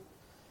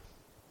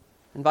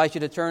I invite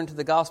you to turn to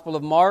the Gospel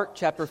of Mark,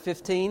 chapter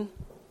 15.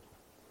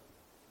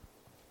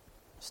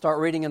 Start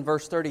reading in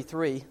verse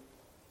 33.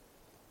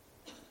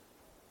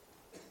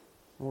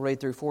 We'll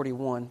read through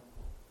 41.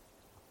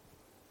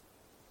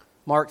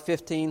 Mark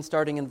 15,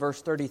 starting in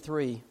verse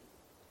 33.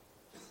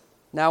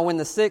 Now when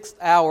the 6th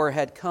hour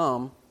had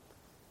come,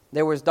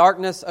 there was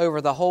darkness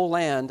over the whole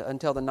land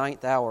until the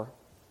 9th hour.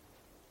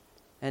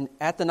 And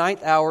at the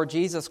 9th hour,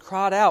 Jesus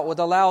cried out with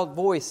a loud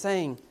voice,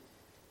 saying,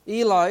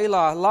 Eli,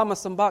 Eli, lama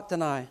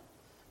sabachthani,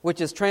 which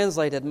is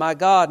translated, my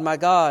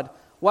God,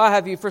 why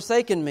have you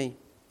forsaken me?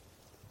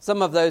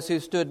 Some of those who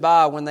stood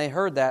by when they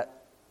heard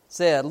that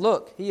said,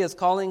 Look, he is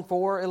calling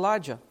for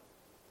Elijah.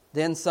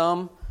 Then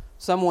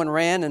someone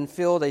ran and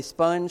filled a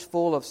sponge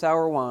full of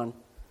sour wine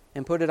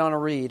and put it on a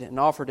reed and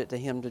offered it to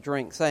him to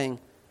drink, saying,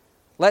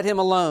 Let him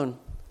alone.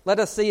 Let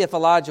us see if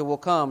Elijah will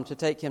come to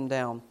take him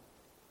down.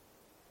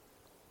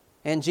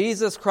 And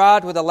Jesus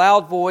cried with a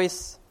loud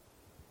voice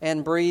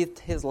and breathed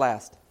his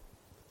last.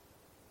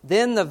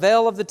 Then the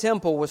veil of the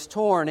temple was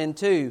torn in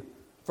two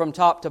from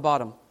top to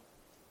bottom.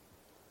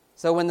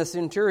 So when the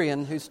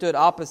centurion who stood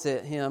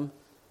opposite him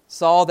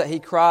saw that he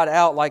cried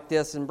out like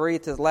this and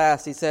breathed his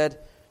last, he said,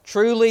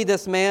 Truly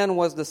this man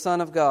was the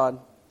Son of God.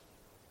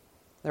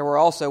 There were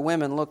also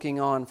women looking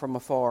on from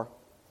afar,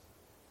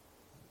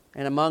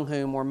 and among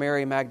whom were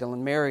Mary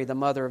Magdalene, Mary the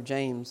mother of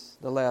James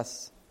the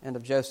Less, and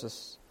of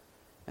Joseph,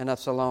 and of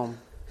Salome,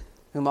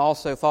 whom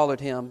also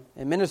followed him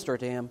and ministered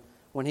to him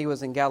when he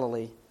was in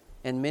Galilee,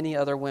 and many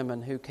other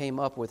women who came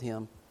up with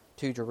him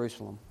to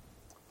Jerusalem.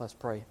 Let's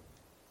pray.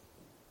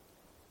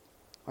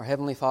 Our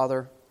Heavenly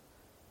Father,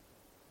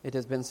 it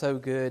has been so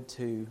good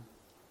to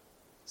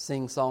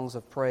sing songs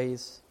of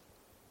praise,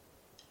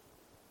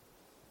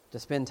 to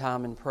spend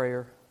time in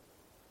prayer,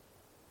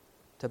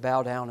 to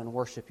bow down and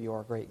worship you,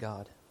 our great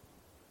God.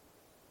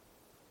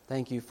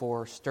 Thank you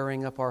for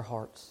stirring up our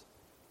hearts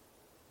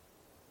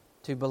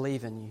to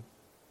believe in you,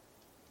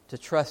 to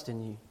trust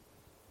in you,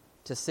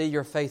 to see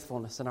your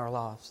faithfulness in our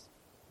lives,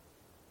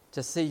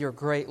 to see your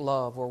great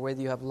love wherewith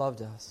you have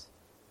loved us.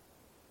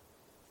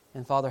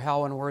 And Father,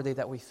 how unworthy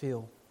that we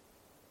feel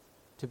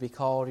to be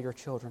called your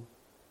children.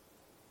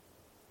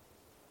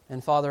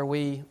 And Father,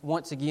 we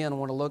once again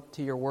want to look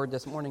to your word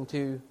this morning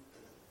to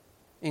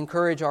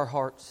encourage our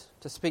hearts,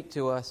 to speak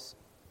to us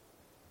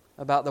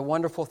about the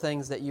wonderful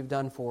things that you've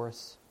done for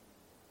us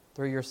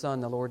through your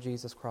Son, the Lord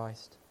Jesus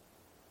Christ.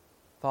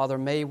 Father,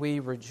 may we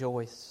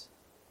rejoice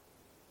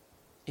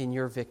in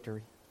your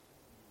victory.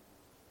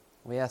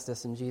 We ask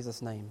this in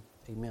Jesus' name.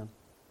 Amen.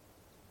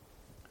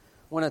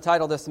 I want to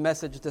title this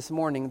message this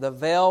morning, The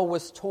Veil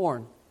Was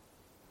Torn.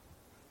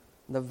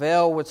 The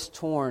veil was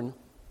torn.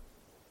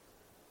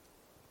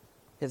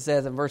 It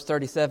says in verse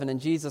 37, And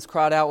Jesus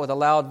cried out with a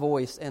loud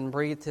voice and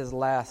breathed his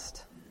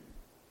last.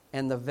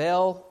 And the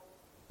veil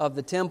of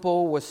the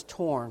temple was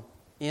torn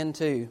in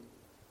two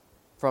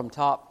from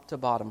top to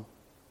bottom.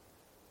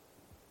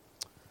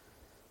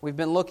 We've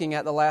been looking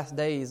at the last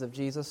days of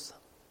Jesus.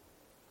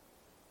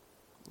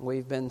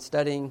 We've been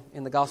studying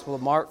in the Gospel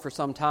of Mark for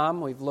some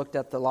time. We've looked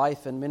at the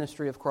life and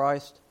ministry of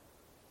Christ.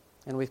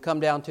 And we've come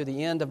down to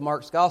the end of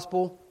Mark's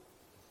Gospel.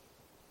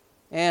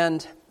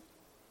 And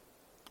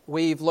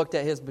we've looked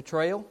at his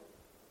betrayal.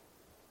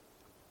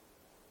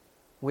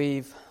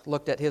 We've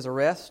looked at his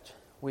arrest.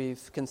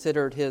 We've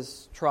considered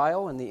his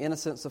trial and the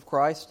innocence of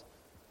Christ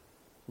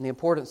and the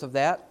importance of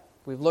that.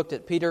 We've looked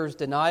at Peter's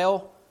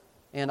denial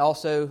and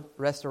also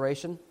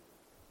restoration.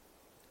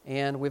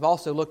 And we've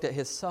also looked at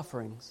his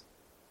sufferings.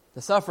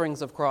 The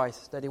sufferings of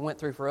Christ that he went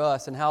through for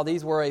us and how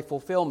these were a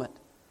fulfillment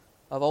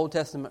of Old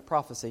Testament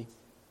prophecy.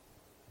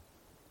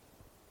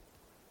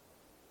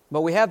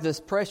 But we have this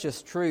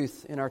precious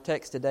truth in our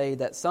text today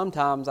that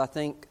sometimes I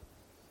think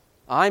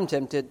I'm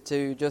tempted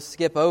to just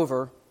skip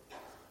over,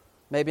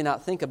 maybe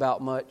not think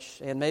about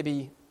much, and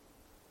maybe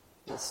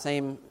the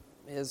same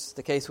is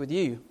the case with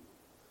you.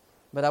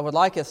 But I would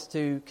like us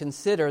to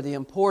consider the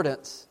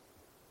importance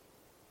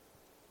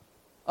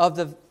of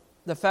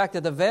the fact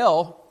that the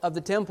veil of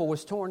the temple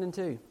was torn in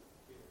two.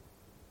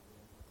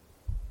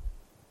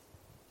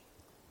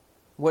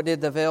 What did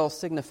the veil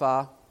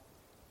signify?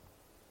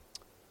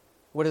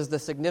 What is the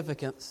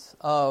significance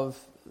of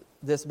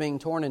this being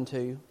torn in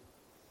two?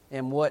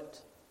 And what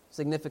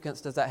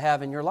significance does that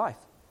have in your life,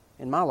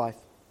 in my life?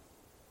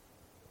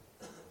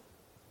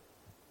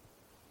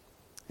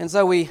 And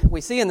so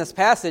we see in this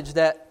passage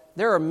that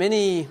there are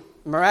many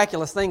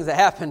miraculous things that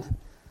happen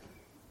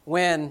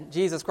when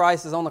Jesus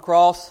Christ is on the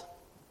cross,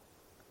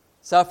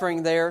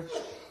 suffering there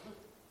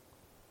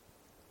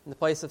in the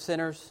place of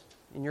sinners,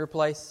 in your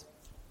place.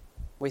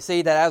 We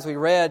see that as we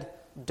read,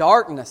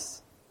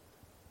 darkness,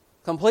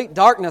 complete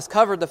darkness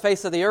covered the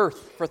face of the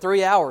earth for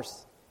 3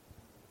 hours.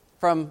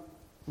 From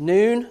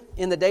noon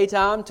in the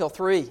daytime till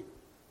 3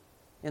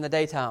 in the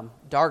daytime,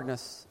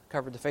 darkness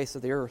covered the face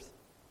of the earth.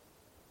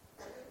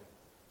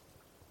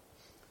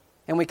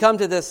 And we come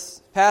to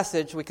this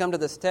passage, we come to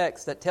this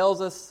text that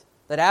tells us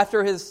that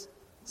after his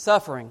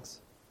sufferings,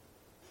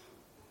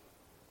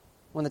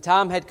 when the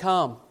time had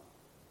come,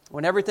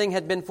 when everything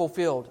had been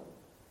fulfilled,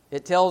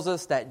 it tells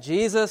us that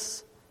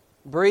Jesus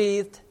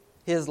breathed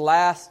His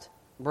last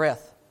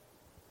breath.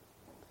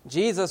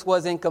 Jesus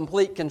was in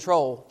complete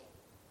control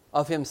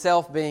of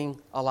Himself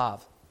being alive.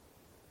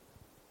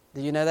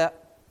 Do you know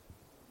that?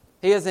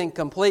 He is in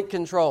complete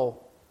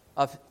control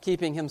of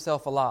keeping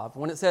Himself alive.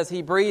 When it says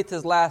He breathed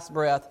His last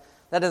breath,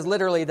 that is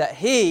literally that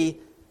He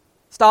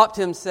stopped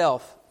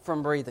Himself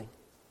from breathing.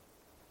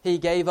 He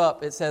gave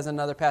up, it says in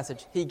another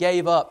passage. He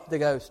gave up the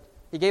ghost.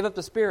 He gave up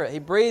the spirit. He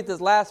breathed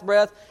His last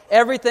breath.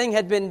 Everything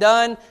had been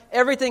done.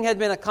 Everything had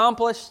been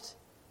accomplished.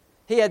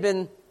 He had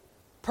been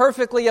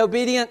perfectly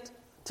obedient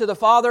to the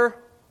Father.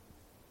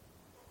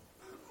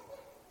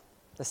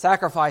 The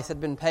sacrifice had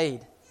been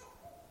paid.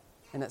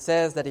 And it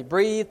says that He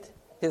breathed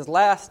His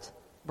last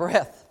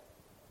breath.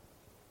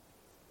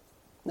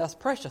 That's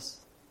precious.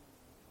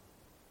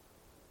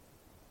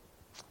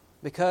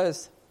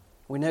 Because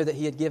we know that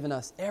He had given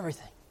us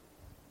everything.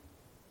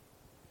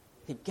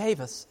 He gave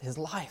us His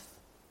life.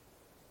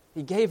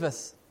 He gave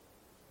us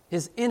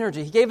His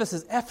energy. He gave us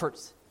His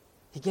efforts.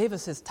 He gave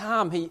us His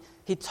time. He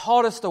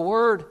taught us the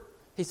Word.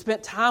 He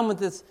spent time with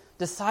His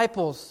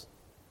disciples.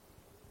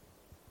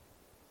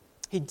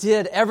 He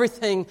did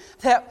everything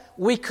that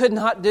we could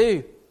not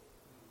do.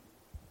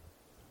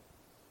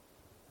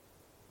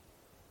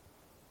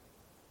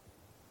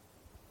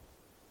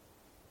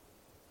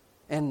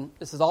 And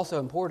this is also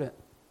important,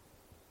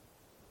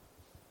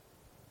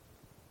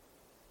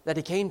 that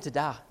He came to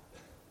die.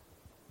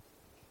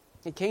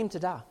 He came to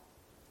die.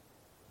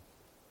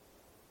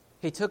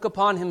 He took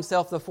upon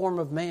Himself the form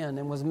of man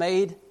and was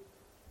made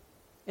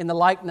in the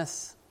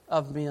likeness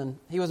of men.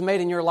 He was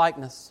made in your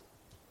likeness.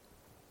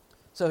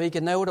 So He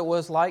could know what it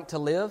was like to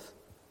live.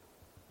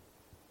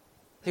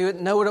 He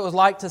would know what it was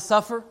like to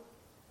suffer.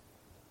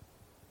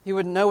 He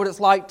would know what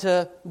it's like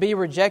to be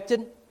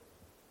rejected.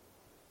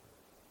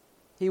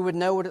 He would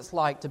know what it's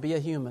like to be a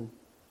human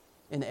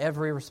in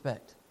every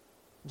respect.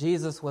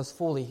 Jesus was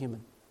fully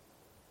human,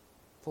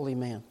 fully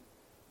man.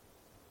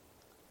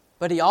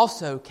 But He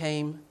also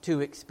came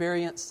to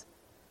experience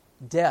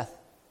death.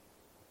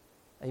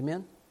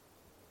 Amen?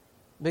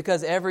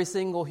 Because every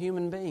single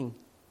human being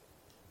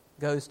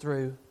goes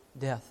through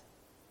death.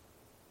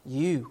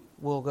 You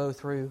will go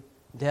through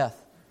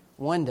death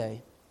one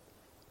day.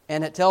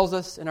 And it tells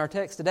us in our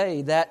text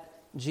today that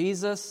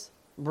Jesus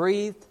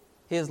breathed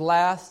His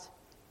last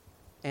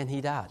and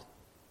He died.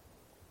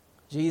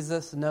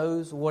 Jesus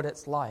knows what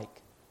it's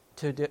like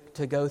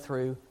to go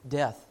through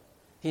death.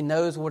 He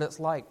knows what it's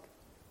like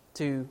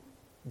to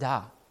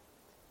die.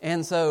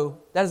 And so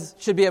that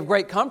should be of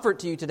great comfort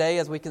to you today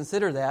as we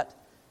consider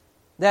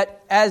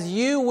that as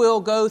you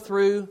will go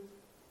through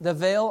the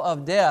veil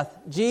of death,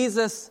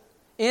 Jesus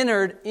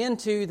entered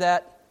into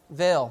that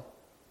veil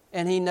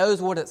and He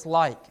knows what it's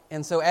like.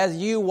 And so as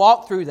you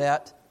walk through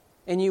that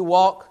and you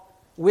walk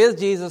with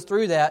Jesus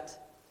through that,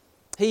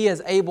 He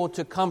is able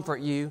to comfort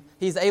you,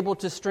 He's able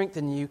to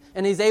strengthen you,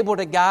 and He's able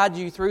to guide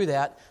you through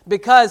that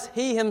because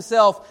He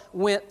Himself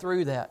went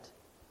through that.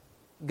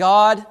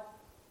 God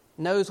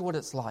knows what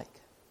it's like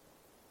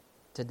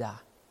to die.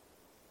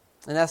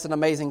 And that's an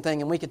amazing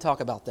thing, and we could talk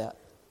about that.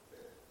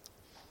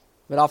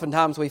 But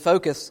oftentimes we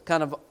focus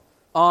kind of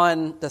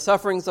on the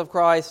sufferings of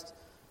Christ,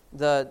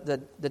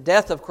 the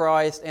death of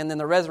Christ, and then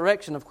the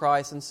resurrection of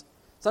Christ. And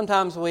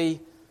sometimes we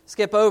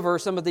skip over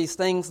some of these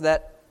things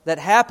that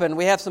happen.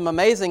 We have some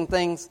amazing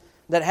things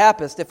that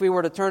happened. If we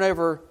were to turn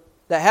over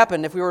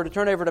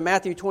to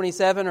Matthew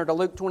 27 or to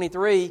Luke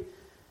 23,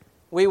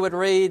 we would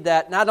read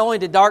that not only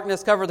did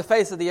darkness cover the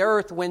face of the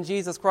earth when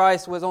Jesus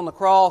Christ was on the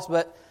cross,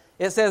 but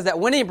it says that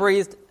when He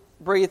breathed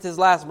His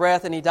last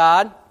breath and He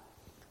died,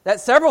 that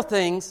several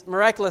things,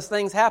 miraculous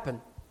things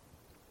happened.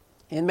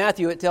 In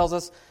Matthew it tells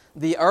us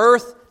the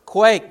earth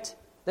quaked.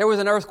 There was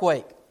an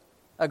earthquake,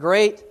 a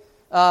great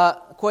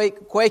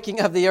quaking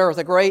of the earth,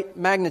 a great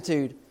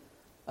magnitude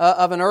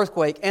of an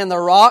earthquake. And the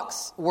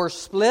rocks were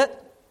split,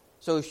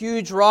 so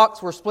huge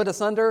rocks were split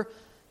asunder.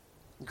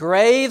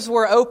 Graves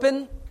were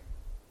open,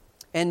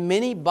 and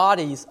many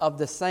bodies of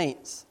the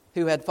saints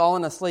who had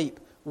fallen asleep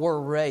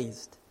were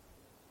raised.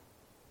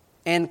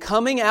 And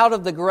coming out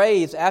of the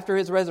graves after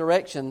His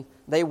resurrection,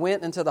 they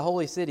went into the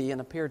holy city and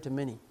appeared to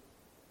many.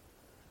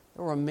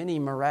 There were many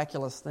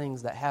miraculous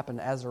things that happened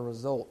as a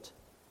result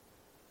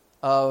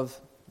of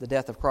the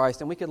death of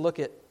Christ. And we could look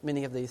at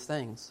many of these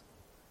things.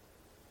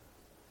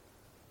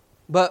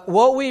 But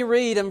what we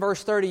read in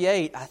verse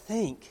 38,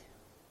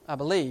 I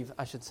believe,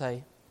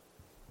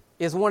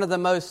 is one of the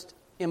most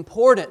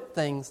important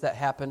things that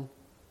happen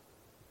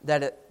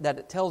that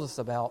it tells us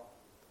about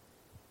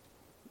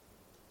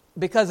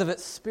because of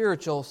its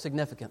spiritual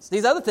significance.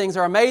 These other things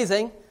are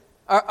amazing.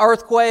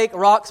 Earthquake,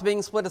 rocks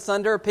being split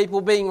asunder, people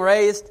being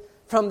raised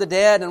from the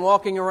dead and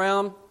walking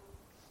around.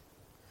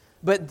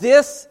 But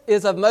this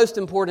is of most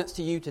importance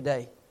to you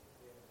today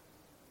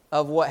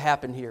of what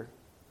happened here.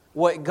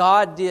 What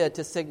God did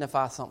to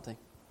signify something.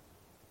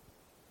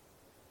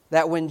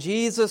 That when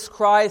Jesus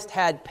Christ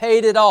had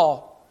paid it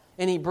all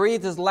and He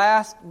breathed His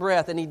last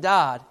breath and He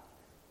died,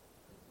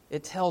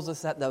 it tells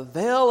us that the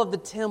veil of the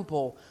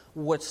temple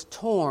was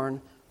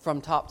torn from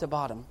top to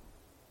bottom.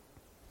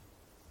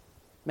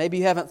 Maybe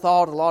you haven't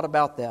thought a lot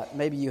about that.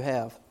 Maybe you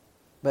have.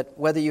 But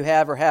whether you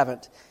have or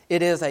haven't,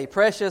 it is a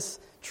precious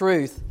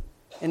truth,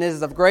 and it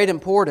is of great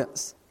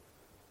importance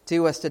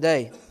to us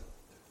today.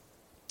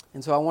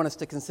 And so I want us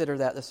to consider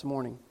that this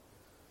morning.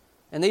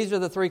 And these are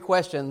the three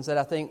questions that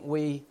I think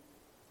we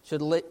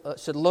should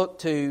look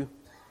to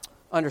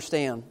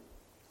understand.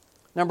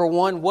 Number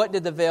one, what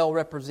did the veil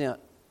represent?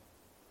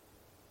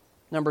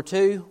 Number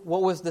two,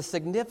 what was the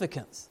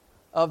significance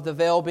of the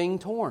veil being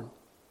torn?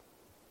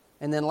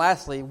 And then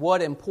lastly,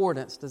 what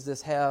importance does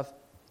this have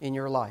in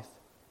your life?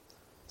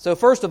 So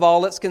first of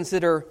all, let's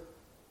consider,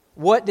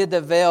 what did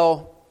the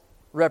veil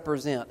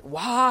represent?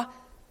 Why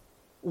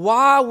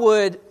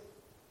would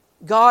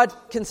God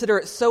consider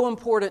it so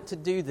important to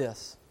do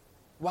this?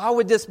 Why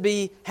would this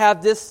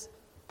have this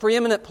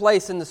preeminent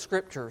place in the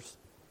Scriptures?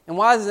 And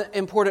why is it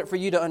important for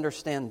you to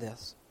understand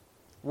this?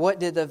 What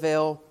did the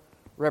veil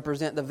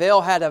represent? The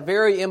veil had a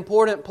very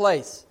important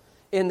place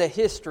in the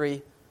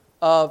history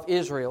of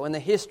Israel, in the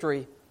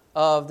history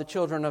of the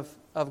children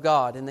of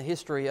God, in the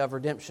history of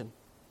redemption.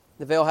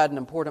 The veil had an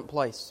important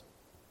place.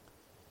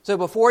 So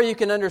before you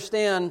can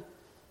understand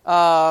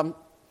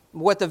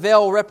what the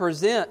veil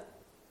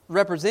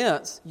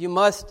represents, you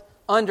must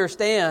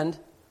understand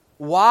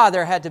why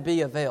there had to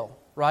be a veil,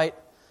 right?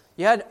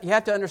 You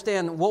have to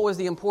understand what was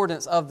the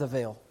importance of the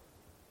veil.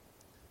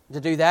 To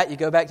do that, you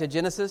go back to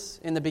Genesis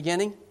in the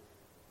beginning.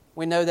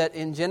 We know that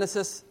in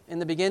Genesis, in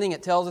the beginning,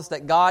 it tells us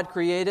that God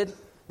created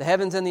the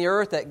heavens and the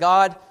earth, that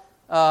God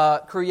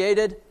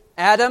created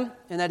Adam,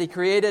 and that He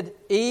created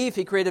Eve.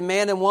 He created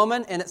man and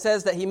woman, and it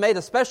says that He made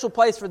a special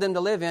place for them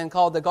to live in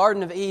called the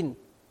Garden of Eden.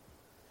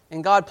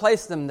 And God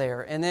placed them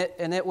there, and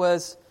it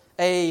was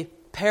a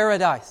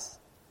paradise.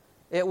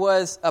 It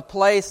was a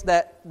place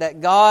that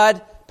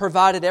God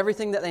provided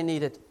everything that they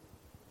needed.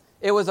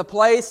 It was a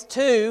place,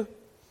 too,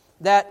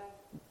 that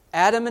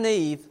Adam and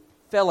Eve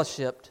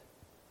fellowshipped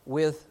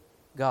with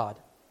God,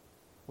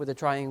 with the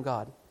triune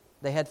God.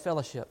 They had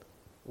fellowship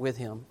with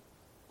Him.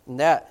 And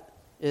that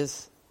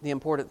is the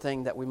important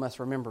thing that we must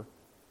remember.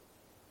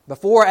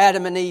 Before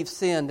Adam and Eve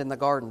sinned in the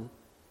garden,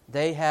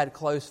 they had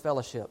close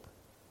fellowship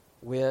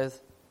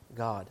with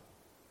God.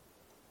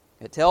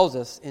 It tells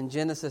us in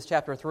Genesis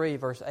chapter 3,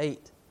 verse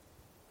 8,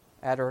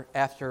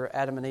 after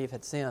Adam and Eve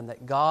had sinned,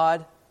 that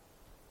God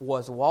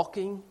was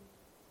walking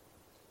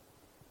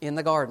in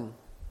the garden.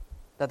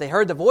 That they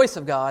heard the voice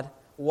of God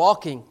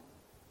walking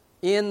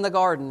in the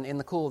garden in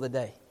the cool of the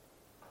day.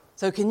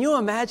 So can you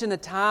imagine a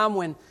time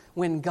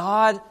when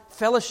God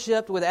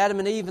fellowshiped with Adam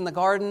and Eve in the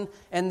garden,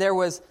 and there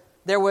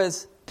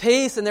was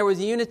peace and there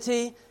was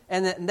unity,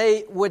 and that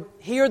they would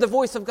hear the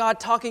voice of God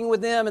talking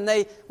with them, and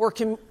they were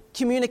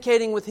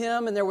communicating with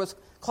Him, and there was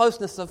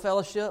closeness of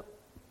fellowship?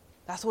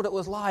 That's what it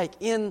was like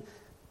in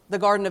the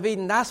Garden of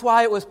Eden. That's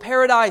why it was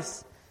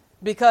paradise,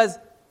 because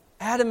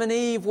Adam and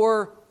Eve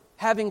were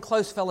having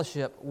close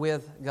fellowship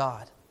with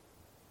God.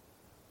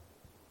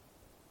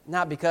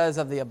 Not because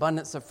of the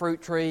abundance of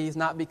fruit trees,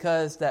 not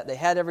because that they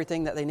had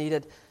everything that they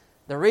needed.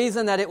 The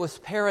reason that it was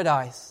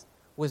paradise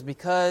was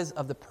because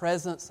of the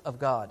presence of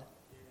God.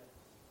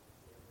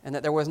 And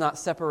that there was not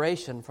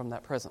separation from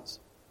that presence.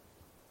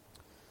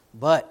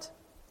 But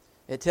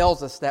it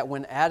tells us that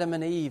when Adam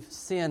and Eve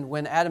sinned,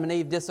 when Adam and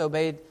Eve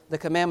disobeyed the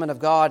commandment of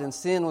God and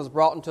sin was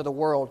brought into the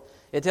world,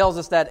 it tells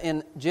us that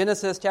in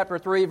Genesis chapter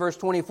 3, verse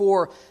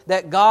 24,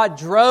 that God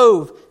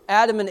drove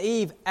Adam and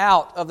Eve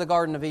out of the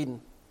Garden of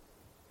Eden.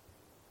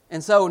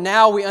 And so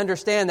now we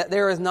understand that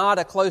there is not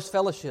a close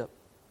fellowship.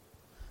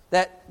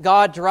 That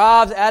God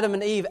drives Adam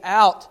and Eve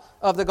out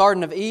of the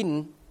Garden of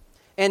Eden,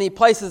 and He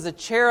places a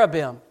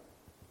cherubim.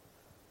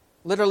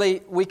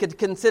 Literally, we could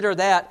consider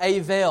that a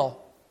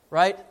veil,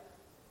 right?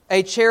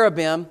 A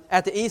cherubim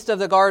at the east of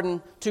the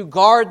garden to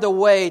guard the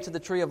way to the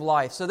tree of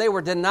life. So they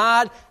were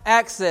denied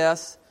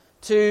access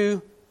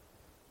to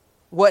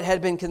what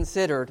had been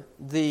considered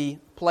the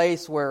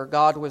place where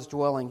God was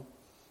dwelling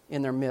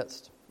in their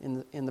midst,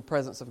 in the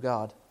presence of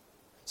God.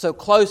 So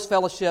close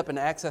fellowship and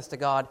access to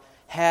God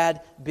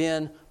had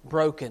been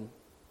broken.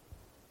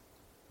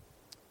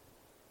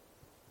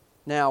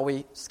 Now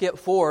we skip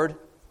forward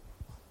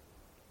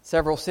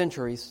several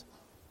centuries,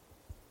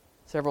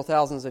 several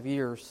thousands of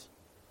years.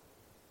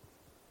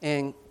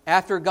 And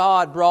after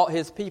God brought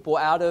His people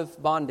out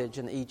of bondage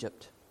in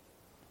Egypt,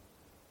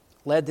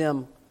 led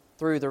them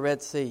through the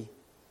Red Sea,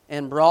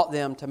 and brought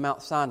them to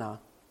Mount Sinai,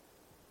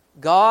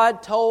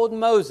 God told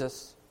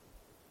Moses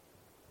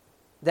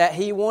that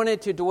He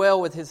wanted to dwell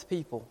with His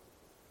people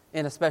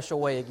in a special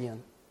way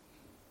again.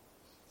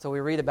 So we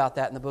read about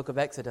that in the book of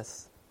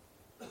Exodus.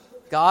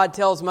 God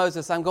tells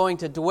Moses, I'm going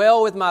to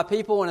dwell with my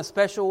people in a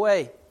special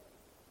way.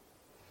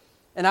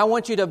 And I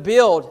want you to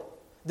build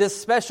this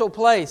special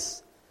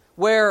place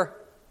where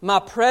my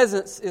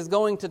presence is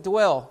going to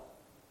dwell.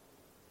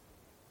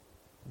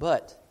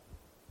 But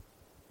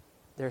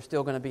there's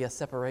still going to be a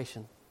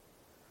separation.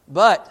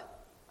 But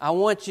I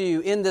want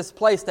you, in this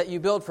place that you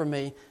build for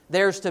me,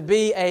 there's to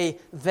be a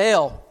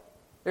veil.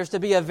 There's to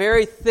be a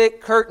very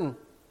thick curtain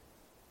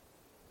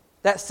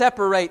that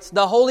separates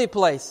the holy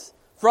place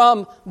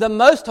from the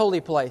most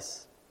holy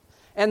place.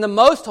 And the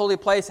most holy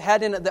place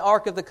had in it the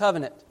Ark of the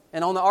Covenant.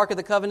 And on the Ark of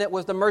the Covenant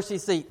was the mercy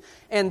seat.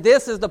 And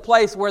this is the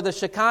place where the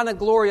Shekinah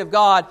glory of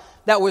God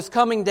that was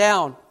coming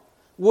down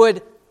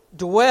would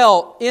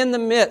dwell in the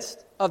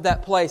midst of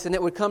that place. And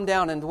it would come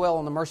down and dwell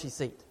on the mercy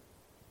seat.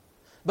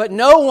 But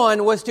no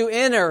one was to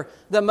enter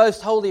the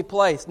most holy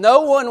place.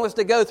 No one was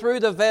to go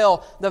through the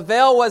veil. The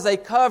veil was a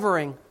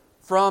covering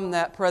from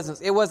that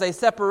presence. It was a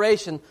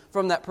separation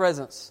from that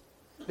presence.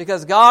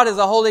 Because God is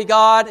a holy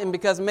God, and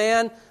because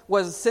man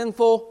was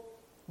sinful,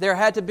 there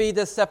had to be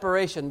this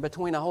separation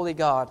between a holy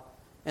God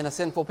and a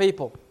sinful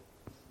people.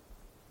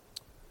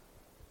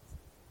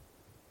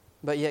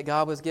 But yet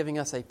God was giving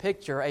us a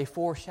picture, a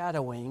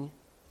foreshadowing,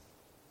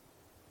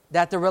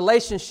 that the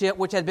relationship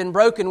which had been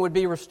broken would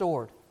be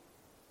restored.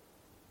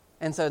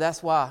 And so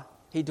that's why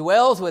He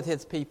dwells with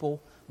His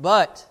people,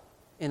 but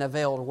in a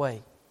veiled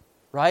way,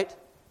 right?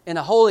 In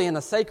a holy and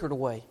a sacred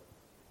way.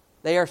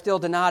 They are still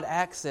denied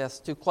access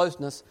to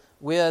closeness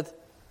with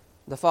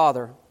the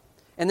Father.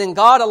 And then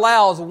God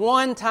allows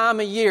one time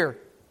a year,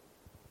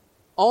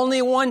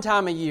 only one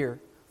time a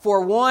year,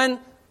 for one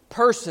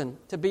person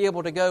to be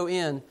able to go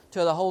in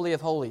to the Holy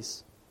of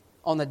Holies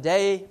on the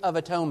Day of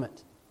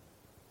Atonement.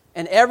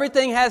 And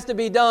everything has to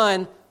be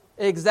done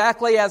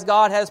exactly as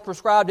God has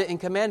prescribed it and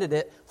commanded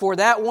it for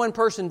that one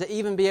person to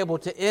even be able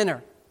to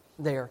enter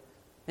there.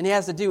 And he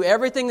has to do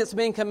everything that's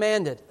being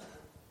commanded.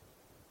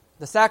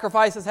 The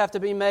sacrifices have to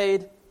be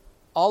made.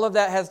 All of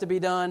that has to be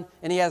done.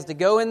 And he has to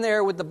go in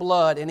there with the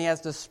blood, and he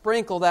has to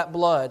sprinkle that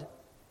blood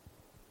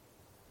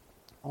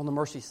on the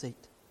mercy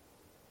seat.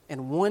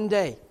 And one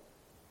day,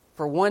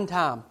 for one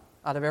time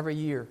out of every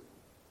year,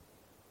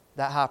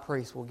 that high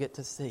priest will get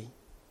to see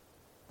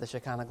the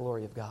Shekinah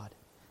glory of God.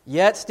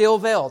 Yet still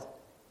veiled.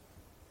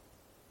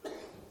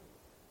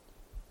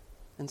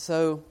 And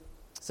so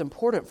it's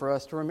important for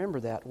us to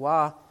remember that.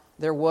 Why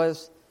there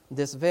was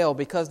this veil,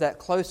 because that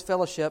close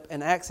fellowship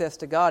and access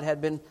to God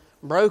had been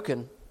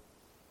broken.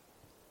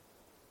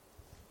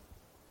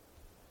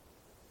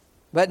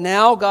 But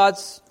now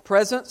God's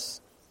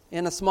presence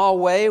in a small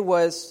way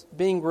was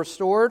being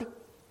restored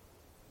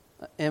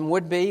and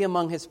would be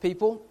among His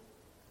people.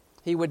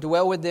 He would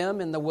dwell with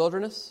them in the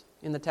wilderness,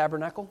 in the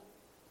tabernacle.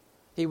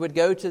 He would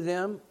go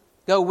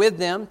with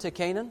them to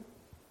Canaan.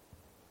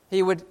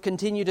 He would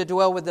continue to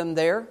dwell with them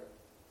there.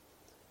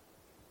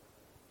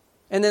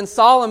 And then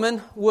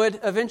Solomon would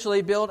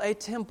eventually build a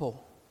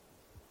temple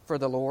for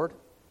the Lord.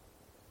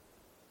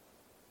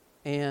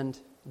 And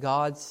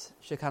God's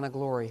Shekinah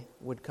glory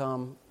would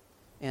come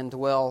and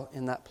dwell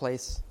in that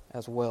place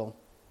as well.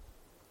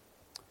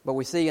 But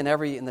we see in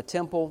the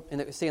temple,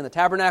 and we see in the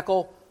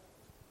tabernacle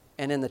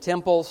and in the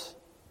temples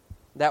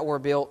that were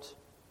built,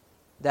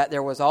 that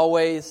there was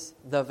always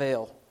the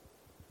veil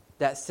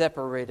that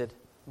separated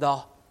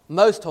the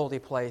most holy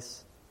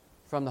place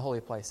from the holy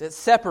place. It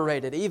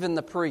separated even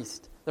the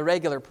priest, the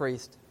regular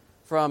priest,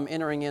 from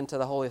entering into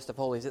the holiest of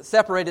holies. It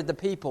separated the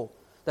people.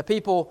 The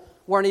people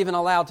weren't even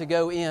allowed to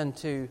go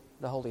into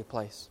the holy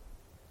place.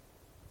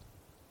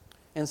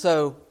 And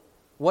so,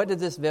 what did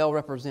this veil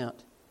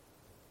represent?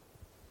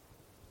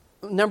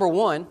 Number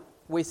one,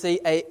 we see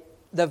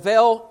the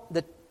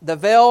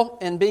veil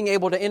and being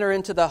able to enter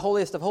into the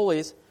holiest of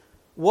holies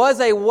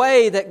was a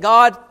way that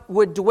God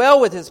would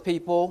dwell with His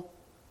people,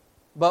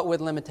 but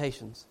with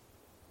limitations.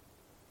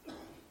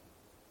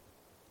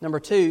 Number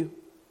two,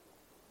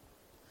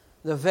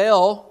 the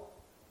veil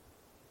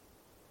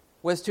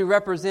was to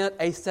represent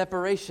a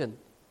separation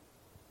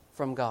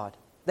from God.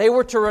 They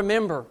were to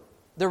remember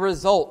the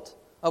result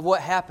of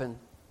what happened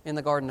in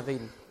the Garden of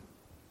Eden.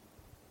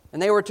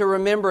 And they were to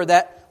remember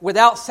that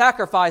without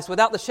sacrifice,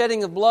 without the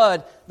shedding of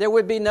blood, there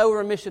would be no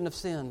remission of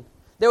sin.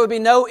 There would be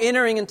no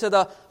entering into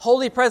the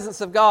holy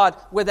presence of God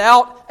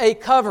without a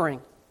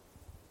covering.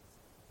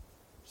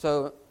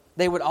 So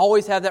they would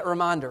always have that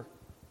reminder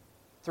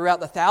throughout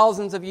the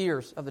thousands of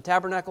years of the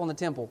tabernacle and the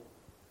temple.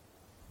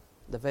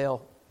 The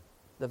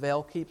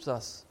veil keeps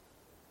us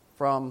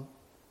from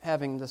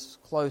having this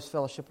close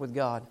fellowship with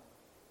God.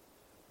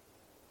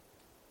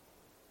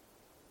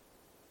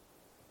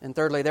 And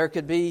thirdly, there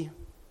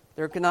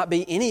could not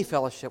be any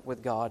fellowship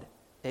with God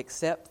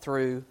except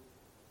through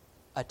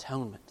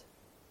atonement.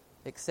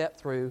 Except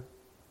through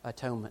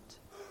atonement.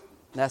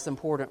 And that's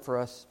important for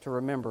us to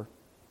remember,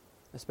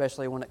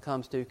 especially when it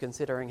comes to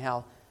considering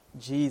how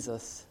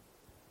Jesus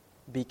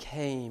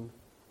became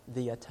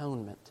the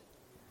atonement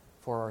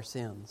for our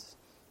sins.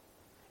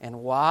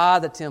 And why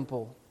the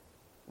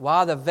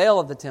veil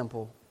of the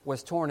temple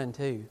was torn in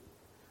two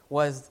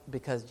was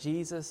because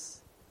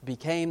Jesus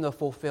became the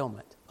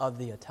fulfillment of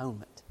the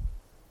atonement.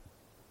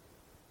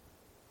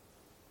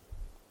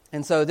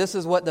 And so this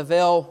is what the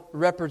veil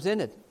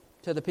represented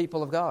to the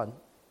people of God.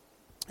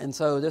 And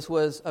so this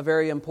was a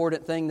very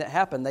important thing that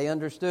happened. They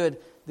understood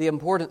the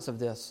importance of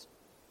this.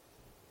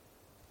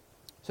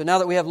 So now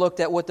that we have looked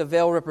at what the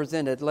veil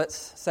represented,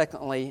 let's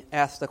secondly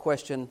ask the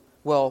question,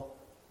 well,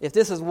 if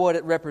this is what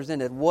it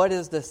represented, what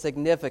is the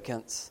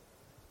significance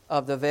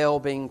of the veil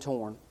being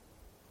torn?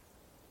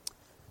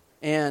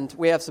 And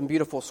we have some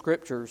beautiful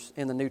scriptures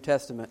in the New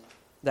Testament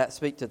that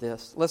speak to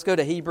this. Let's go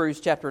to Hebrews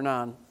chapter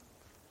 9.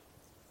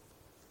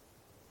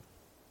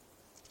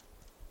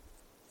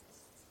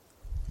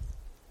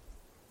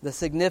 The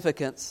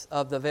significance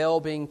of the veil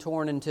being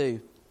torn in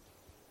two.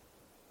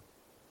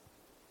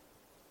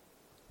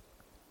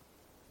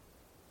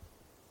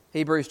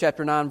 Hebrews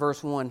chapter 9,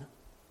 verse 1.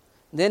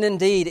 Then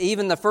indeed,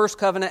 even the first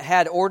covenant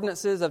had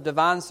ordinances of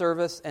divine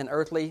service and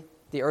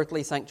the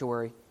earthly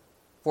sanctuary.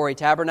 For a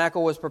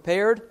tabernacle was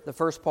prepared, the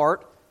first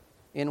part,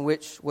 in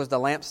which was the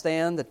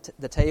lampstand,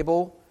 the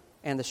table,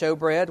 and the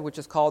showbread, which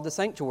is called the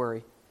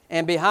sanctuary.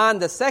 And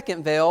behind the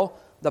second veil,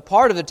 the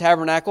part of the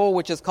tabernacle,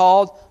 which is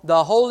called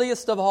the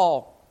holiest of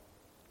all,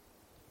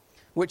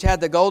 which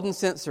had the golden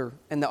censer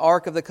and the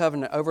ark of the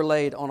covenant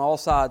overlaid on all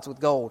sides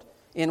with gold,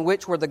 in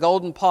which were the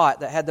golden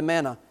pot that had the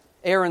manna,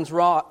 Aaron's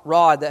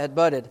rod that had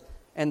budded,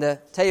 and the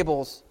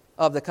tables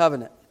of the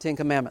covenant, 10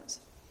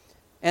 commandments.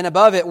 And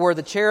above it were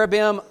the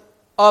cherubim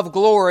of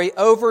glory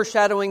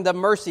overshadowing the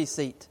mercy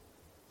seat.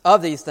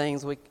 Of these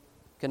things we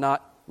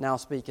cannot now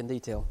speak in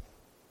detail.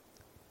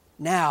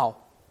 Now,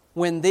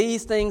 when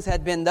these things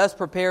had been thus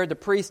prepared, the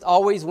priest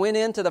always went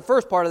into the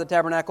first part of the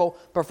tabernacle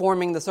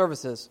performing the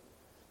services.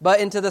 But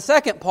into the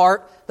second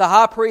part, the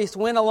high priest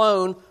went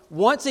alone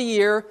once a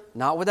year,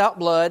 not without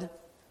blood,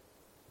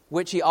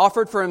 which he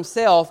offered for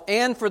himself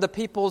and for the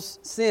people's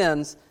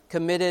sins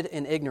committed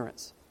in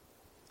ignorance.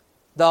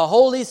 The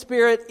Holy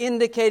Spirit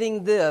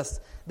indicating this,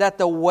 that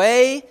the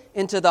way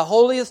into the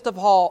holiest of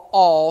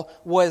all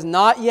was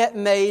not yet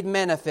made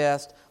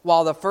manifest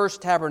while the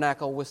first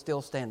tabernacle was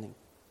still standing.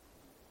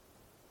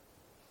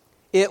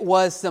 It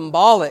was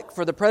symbolic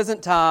for the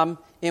present time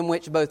in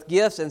which both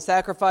gifts and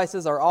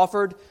sacrifices are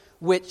offered,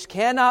 which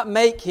cannot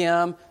make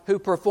him who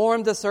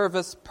performed the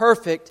service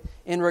perfect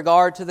in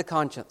regard to the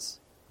conscience,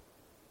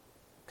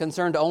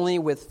 concerned only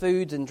with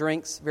foods and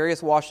drinks,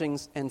 various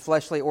washings, and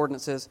fleshly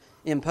ordinances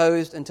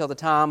imposed until the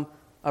time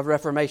of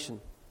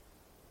Reformation.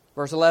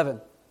 Verse 11,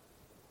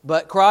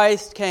 but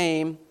Christ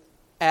came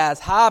as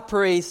high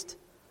priest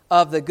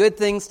of the good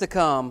things to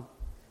come,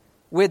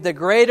 with the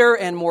greater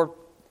and more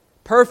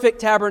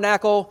perfect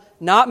tabernacle,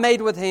 not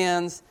made with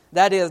hands,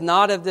 that is,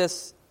 not of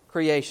this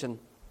creation,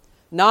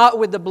 not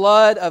with the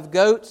blood of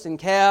goats and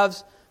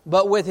calves,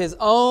 but with his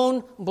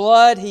own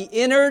blood he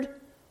entered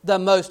the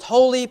most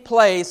holy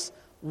place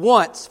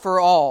once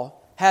for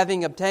all,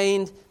 having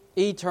obtained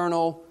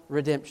eternal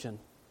redemption.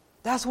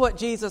 That's what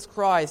Jesus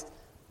Christ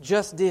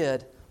just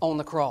did on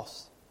the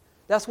cross.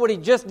 That's what he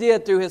just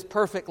did through his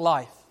perfect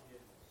life.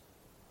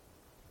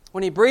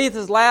 When he breathed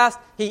his last,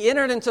 he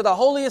entered into the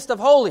holiest of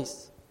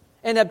holies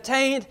and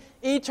obtained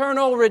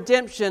eternal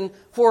redemption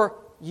for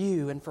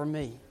you and for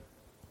me.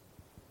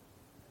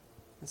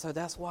 And so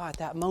that's why at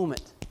that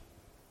moment,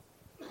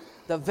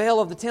 the veil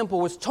of the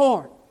temple was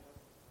torn.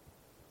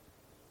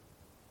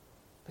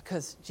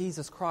 Because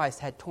Jesus Christ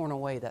had torn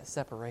away that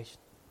separation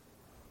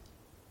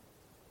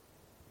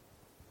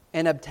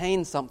and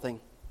obtained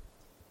something.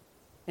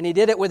 And he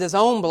did it with his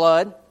own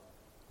blood,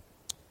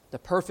 the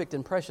perfect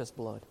and precious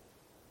blood.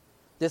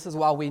 This is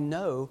why we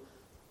know,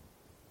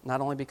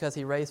 not only because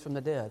he raised from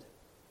the dead,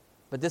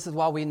 but this is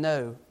why we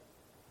know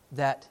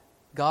that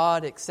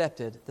God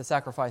accepted the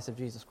sacrifice of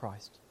Jesus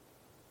Christ.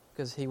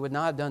 Because he would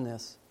not have done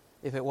this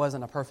if it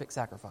wasn't a perfect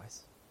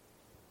sacrifice.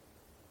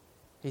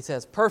 He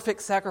says,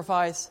 perfect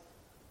sacrifice,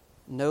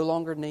 no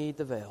longer need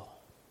the veil,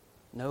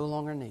 no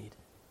longer need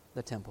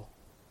the temple.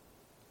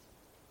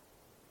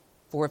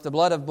 For if the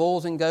blood of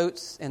bulls and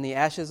goats and the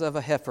ashes of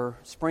a heifer,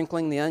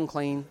 sprinkling the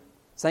unclean,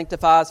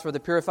 sanctifies for the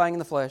purifying of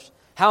the flesh,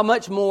 how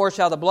much more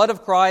shall the blood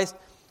of Christ,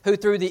 who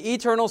through the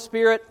eternal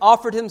Spirit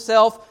offered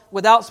himself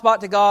without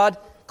spot to God,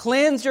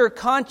 cleanse your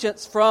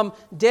conscience from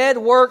dead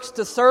works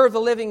to serve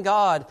the living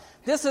God.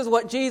 This is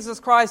what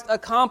Jesus Christ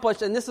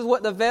accomplished, and this is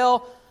what the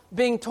veil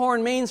being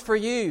torn means for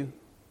you.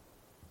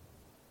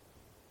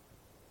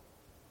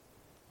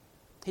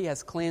 He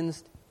has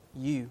cleansed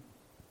you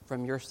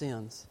from your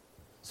sins,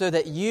 so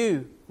that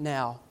you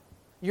now,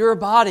 your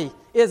body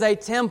is a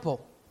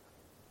temple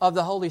of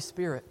the Holy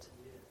Spirit.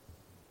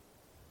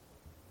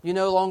 You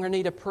no longer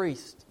need a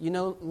priest. You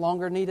no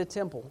longer need a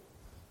temple.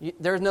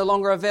 There's no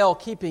longer a veil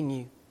keeping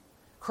you.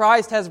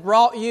 Christ has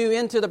brought you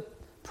into the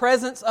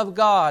presence of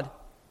God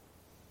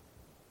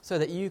so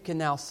that you can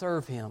now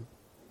serve Him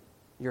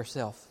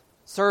yourself.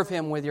 Serve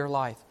Him with your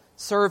life.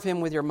 Serve Him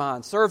with your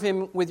mind. Serve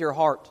Him with your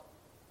heart.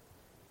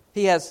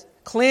 He has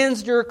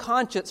cleansed your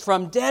conscience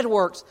from dead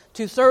works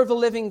to serve the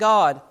living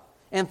God.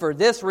 And for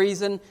this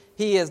reason,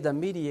 He is the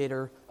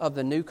mediator of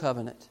the new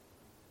covenant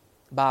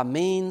by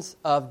means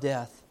of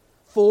death,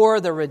 for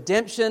the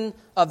redemption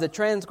of the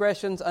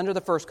transgressions under the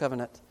first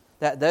covenant,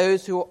 that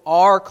those who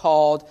are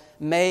called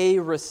may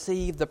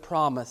receive the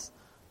promise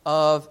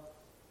of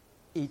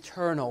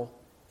eternal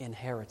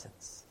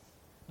inheritance.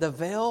 The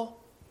veil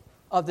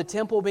of the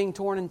temple being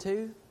torn in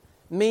two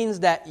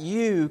means that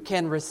you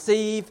can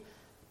receive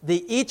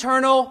the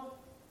eternal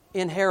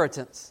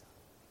inheritance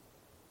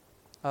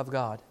of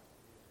God.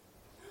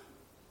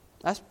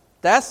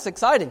 That's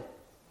exciting.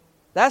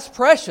 That's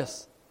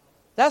precious.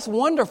 That's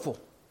wonderful.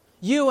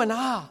 You and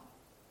I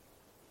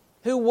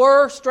who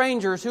were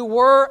strangers, who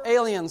were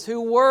aliens,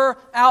 who were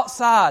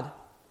outside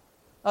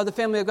of the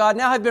family of God,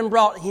 now have been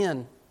brought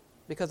in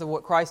because of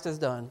what Christ has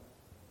done.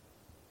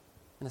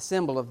 And a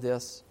symbol of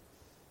this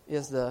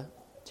is the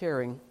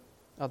tearing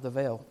of the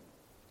veil.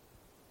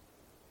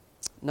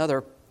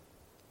 Another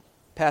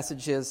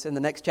passage is in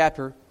the next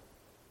chapter,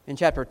 in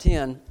chapter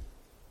 10,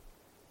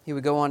 he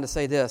would go on to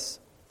say this.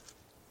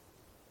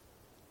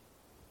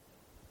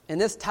 And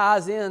this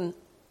ties in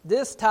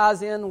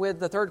with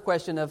the third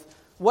question of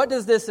what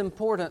is the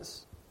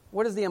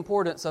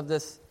importance of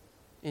this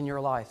in your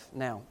life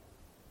now?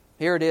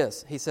 Here it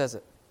is. He says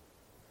it.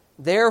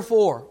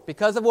 Therefore,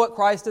 because of what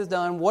Christ has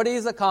done, what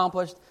He's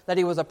accomplished, that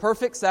He was a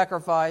perfect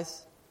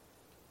sacrifice.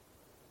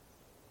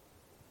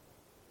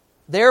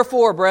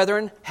 Therefore,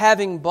 brethren,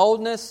 having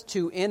boldness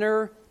to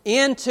enter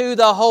into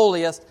the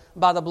holiest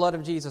by the blood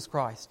of Jesus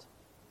Christ.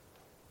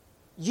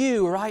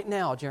 You right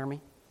now, Jeremy.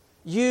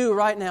 You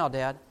right now,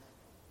 Dad.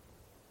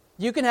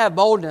 You can have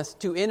boldness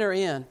to enter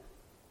in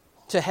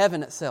to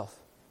heaven itself,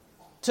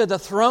 to the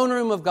throne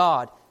room of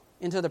God,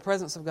 into the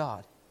presence of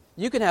God.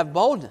 You can have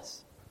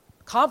boldness,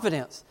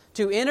 confidence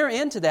to enter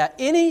into that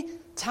any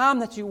time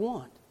that you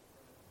want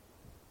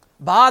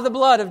by the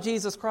blood of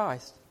Jesus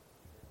Christ,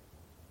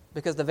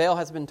 because the veil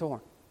has been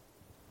torn.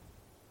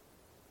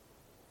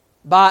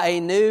 By a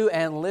new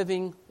and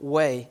living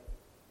way,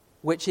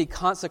 which He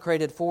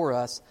consecrated for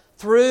us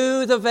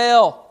through the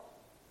veil,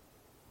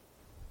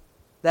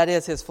 that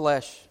is His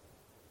flesh.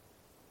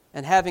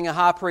 And having a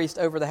high priest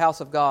over the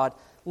house of God,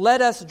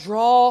 let us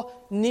draw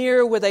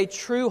near with a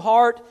true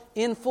heart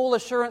in full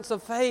assurance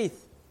of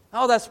faith.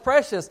 Oh, that's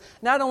precious.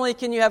 Not only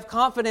can you have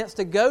confidence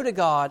to go to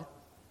God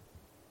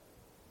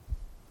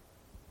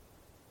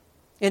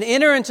and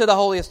enter into the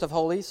holiest of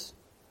holies,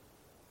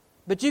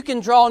 but you can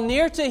draw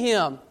near to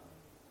Him.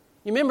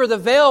 You remember the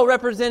veil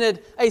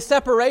represented a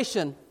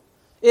separation.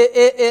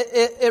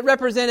 It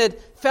represented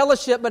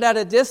fellowship but at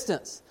a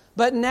distance.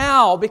 But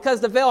now, because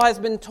the veil has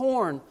been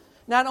torn,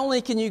 not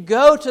only can you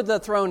go to the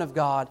throne of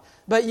God,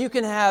 but you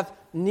can have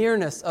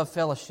nearness of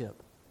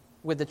fellowship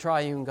with the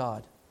triune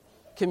God.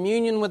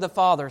 Communion with the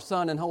Father,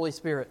 Son, and Holy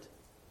Spirit.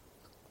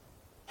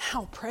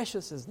 How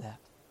precious is that?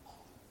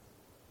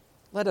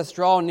 Let us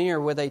draw near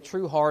with a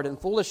true heart and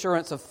full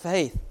assurance of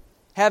faith,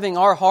 having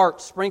our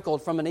hearts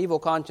sprinkled from an evil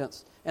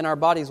conscience and our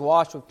bodies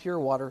washed with pure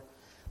water.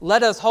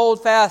 Let us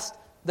hold fast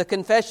the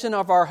confession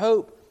of our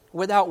hope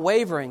without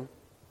wavering,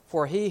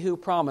 for He who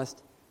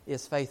promised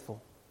is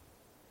faithful.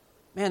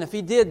 Man, if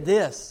He did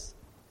this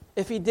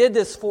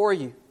for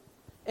you,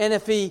 and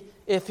if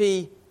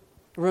He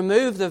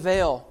removed the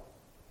veil,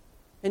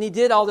 and He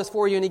did all this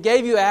for you, and He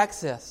gave you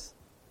access,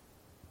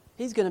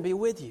 He's going to be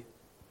with you.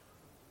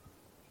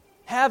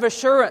 Have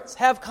assurance,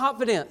 have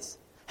confidence,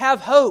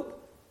 have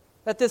hope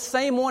that this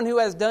same one who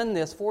has done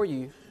this for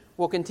you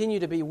will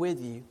continue to be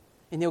with you,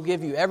 and He'll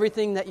give you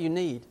everything that you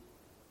need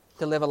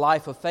to live a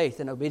life of faith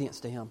and obedience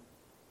to Him.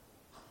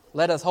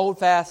 Let us hold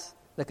fast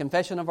the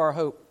confession of our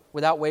hope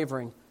without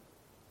wavering.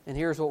 And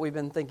here's what we've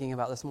been thinking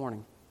about this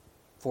morning.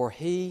 For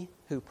He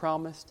who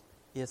promised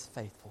is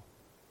faithful.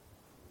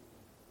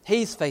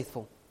 He's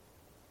faithful.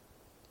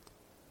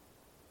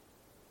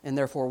 And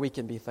therefore we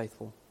can be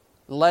faithful.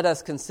 Let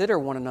us consider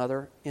one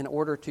another in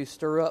order to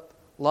stir up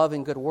love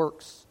and good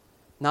works,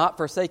 not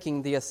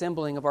forsaking the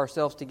assembling of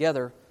ourselves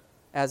together,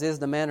 as is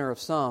the manner of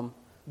some,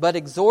 but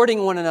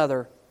exhorting one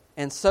another,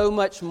 and so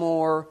much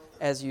more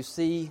as you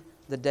see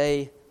the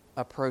day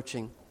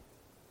approaching.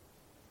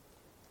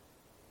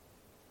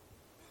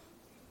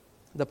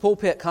 The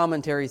pulpit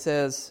commentary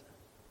says,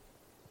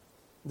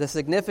 the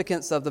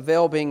significance of the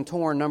veil being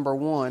torn, number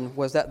one,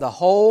 was that the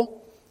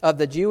whole of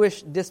the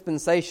Jewish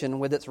dispensation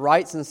with its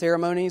rites and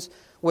ceremonies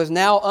was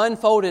now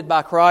unfolded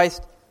by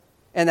Christ,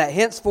 and that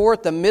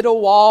henceforth the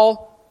middle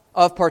wall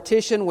of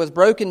partition was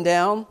broken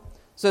down,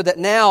 so that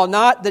now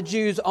not the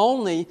Jews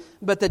only,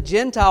 but the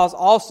Gentiles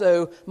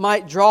also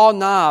might draw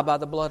nigh by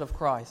the blood of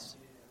Christ.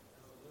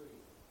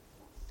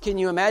 Can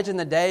you imagine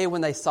the day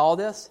when they saw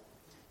this?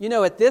 You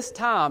know, at this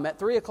time, at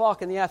 3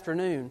 o'clock in the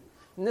afternoon,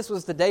 and this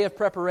was the day of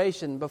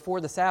preparation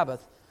before the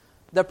Sabbath,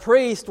 the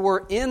priests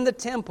were in the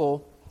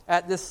temple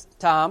at this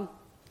time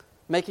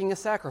making a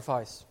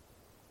sacrifice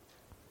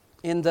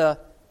in the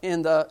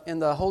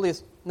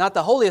holiest, not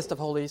the holiest of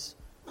holies,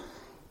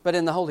 but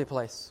in the holy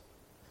place.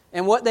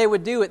 And what they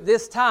would do at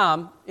this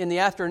time in the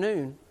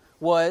afternoon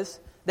was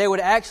they would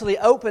actually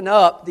open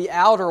up the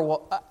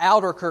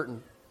outer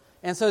curtain,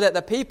 and so that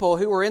the people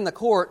who were in the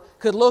court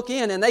could look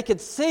in and they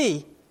could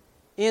see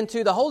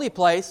into the holy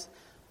place,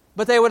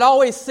 but they would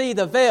always see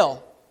the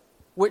veil,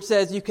 which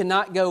says you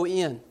cannot go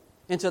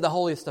into the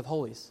holiest of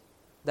holies.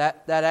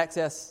 That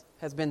access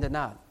has been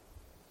denied,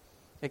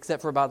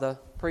 except for by the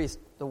priest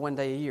the one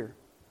day a year.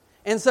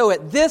 And so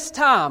at this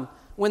time,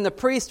 when the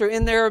priests are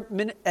in there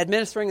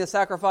administering the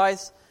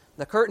sacrifice,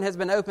 the curtain has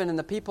been opened and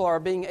the people are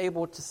being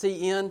able to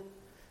see in.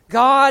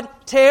 God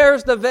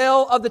tears the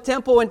veil of the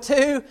temple in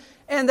two,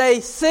 and they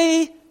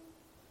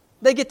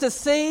get to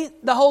see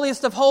the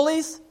holiest of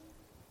holies,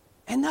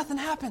 and nothing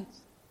happens.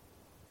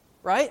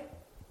 Right?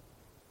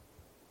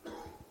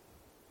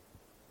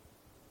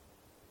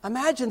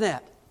 Imagine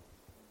that.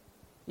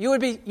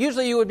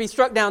 Usually you would be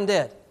struck down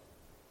dead,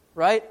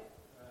 right?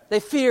 They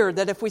feared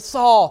that if we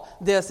saw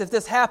this, if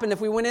this happened, if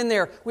we went in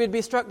there, we'd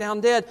be struck down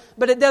dead.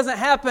 But it doesn't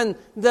happen.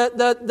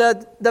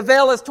 The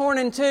veil is torn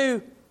in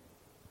two.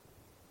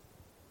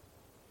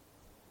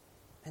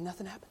 And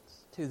nothing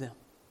happens to them.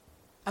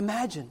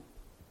 Imagine.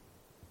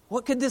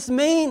 What could this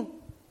mean?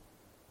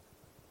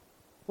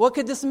 What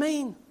could this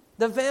mean?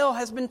 The veil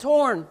has been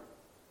torn.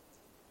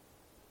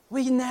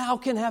 We now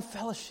can have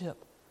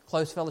fellowship,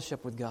 close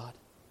fellowship with God.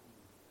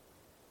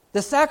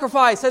 The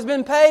sacrifice has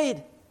been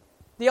paid.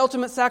 The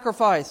ultimate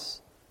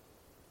sacrifice.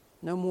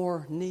 No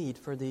more need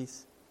for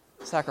these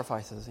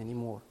sacrifices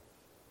anymore.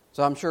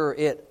 So I'm sure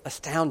it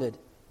astounded.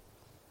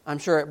 I'm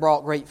sure it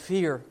brought great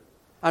fear.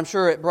 I'm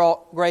sure it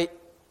brought great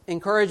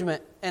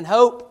encouragement and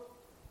hope.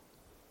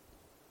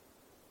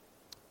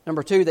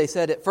 Number 2, they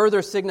said it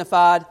further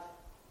signified,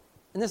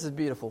 and this is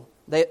beautiful,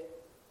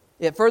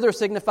 it further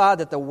signified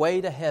that the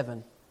way to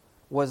heaven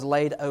was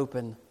laid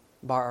open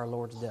by our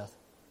Lord's death.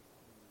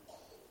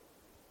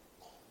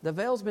 The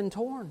veil's been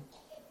torn.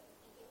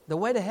 The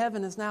way to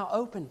heaven is now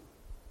open.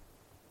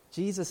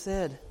 Jesus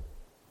said,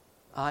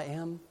 I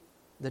am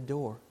the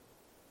door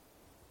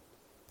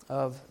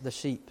of the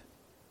sheep.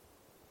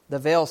 The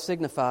veil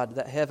signified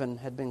that heaven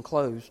had been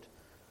closed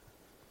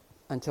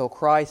until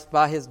Christ,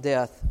 by His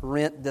death,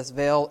 rent this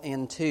veil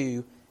in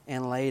two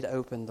and laid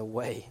open the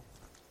way.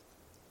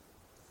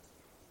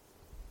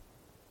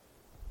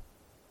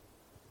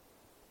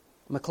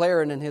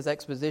 McLaren, in his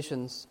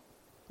expositions,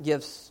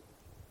 gives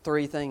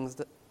 3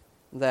 things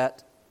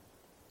that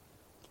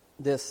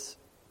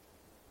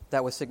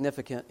was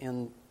significant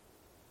in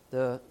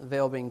the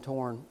veil being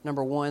torn.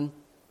 Number 1,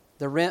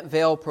 the rent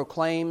veil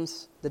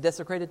proclaims the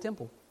desecrated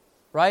temple.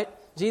 Right?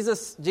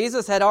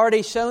 Jesus had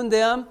already shown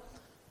them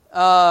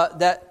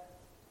that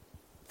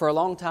for a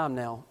long time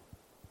now,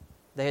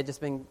 they had just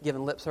been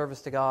giving lip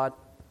service to God.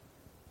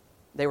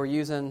 They were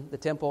using the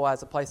temple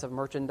as a place of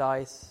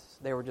merchandise.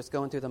 They were just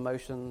going through the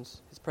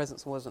motions. His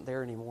presence wasn't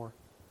there anymore.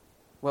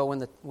 Well,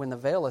 when the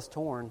veil is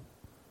torn,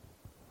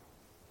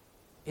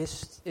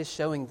 it's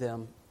showing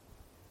them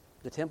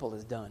the temple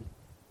is done.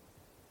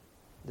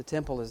 The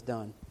temple is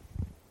done.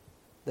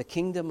 The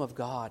kingdom of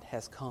God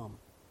has come.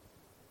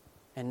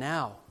 And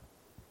now,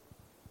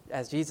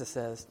 as Jesus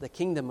says, the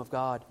kingdom of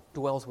God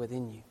dwells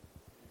within you.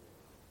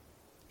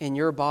 In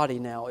your body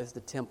now is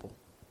the temple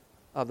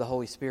of the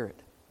Holy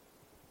Spirit.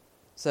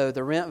 So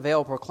the rent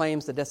veil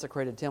proclaims the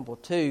desecrated temple.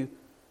 2,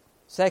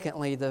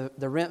 secondly, the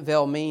rent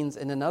veil means,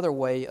 in another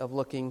way of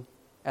looking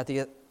at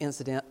the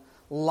incident,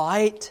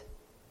 light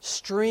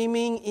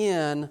streaming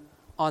in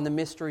on the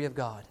mystery of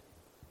God.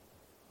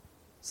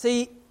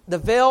 See, the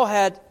veil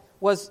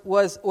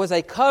was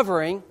a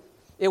covering.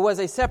 It was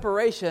a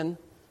separation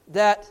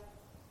that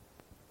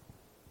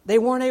they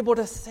weren't able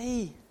to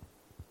see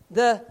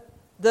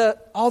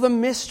all the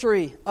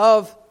mystery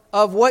of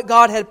what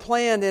God had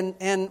planned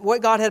and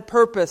what God had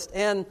purposed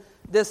and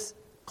this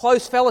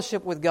close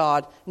fellowship with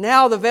God.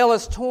 Now the veil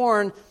is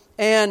torn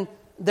and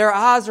their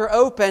eyes are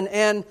open,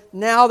 and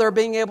now they're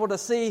being able to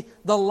see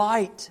the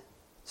light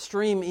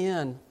stream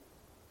in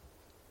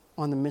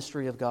on the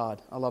mystery of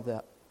God. I love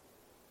that.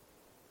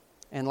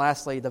 And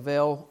lastly,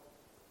 the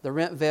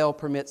rent veil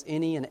permits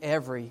any and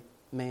every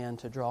man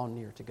to draw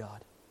near to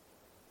God.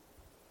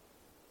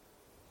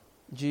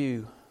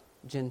 Jew,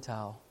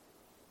 Gentile,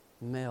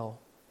 male,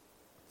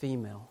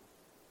 female,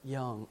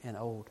 young and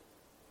old,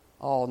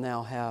 all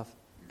now have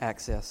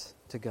access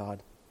to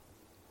God.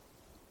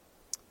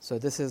 So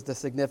this is the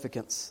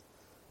significance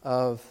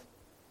of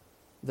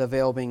the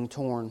veil being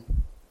torn.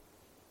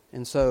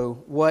 And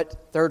so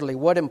thirdly,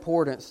 what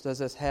importance does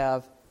this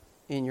have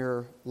in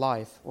your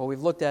life? Well,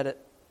 we've looked at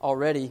it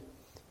already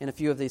in a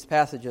few of these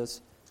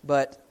passages,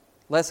 but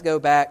let's go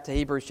back to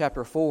Hebrews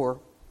chapter 4,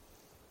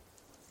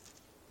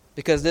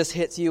 because this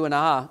hits you and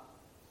I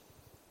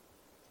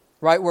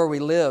right where we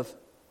live.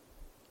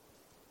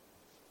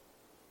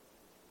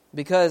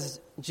 Because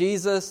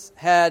Jesus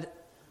had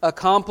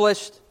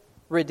accomplished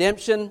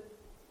redemption,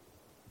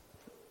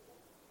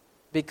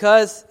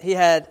 because He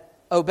had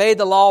obeyed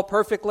the law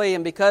perfectly,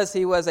 and because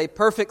He was a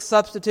perfect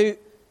substitute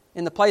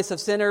in the place of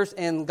sinners,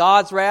 and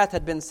God's wrath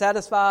had been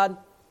satisfied,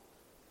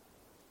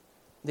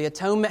 the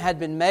atonement had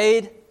been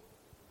made,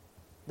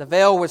 the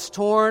veil was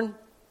torn,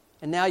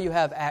 and now you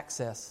have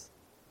access.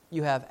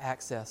 You have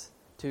access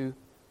to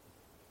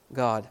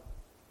God.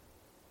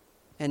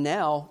 And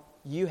now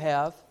you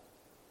have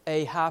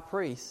a high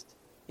priest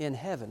in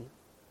heaven.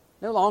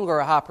 No longer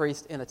a high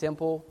priest in a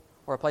temple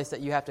or a place that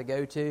you have to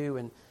go to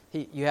and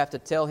you have to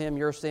tell Him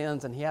your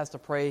sins and He has to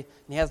pray and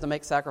He has to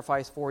make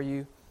sacrifice for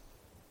you.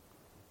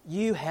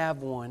 You have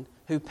one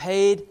who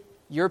paid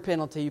your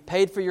penalty,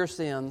 paid for your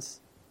sins.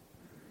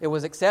 It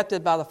was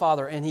accepted by the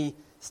Father, and He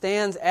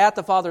stands at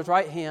the Father's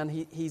right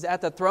hand. He's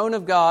at the throne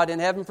of God in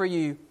heaven for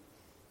you.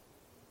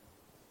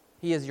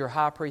 He is your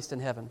high priest in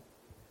heaven.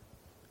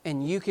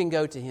 And you can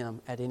go to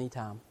Him at any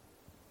time.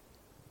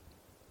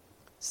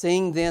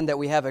 Seeing then that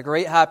we have a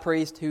great high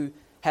priest who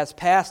has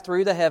passed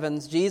through the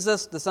heavens,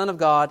 Jesus, the Son of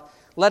God,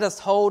 let us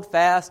hold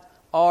fast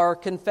our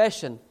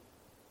confession.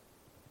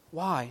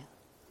 Why?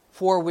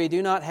 For we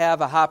do not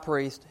have a high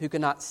priest who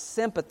cannot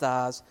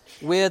sympathize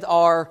with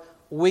our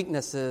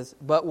weaknesses,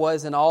 but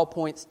was in all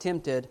points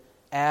tempted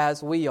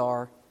as we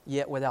are,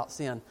 yet without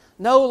sin.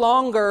 No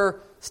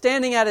longer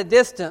standing at a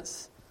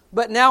distance,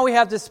 but now we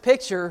have this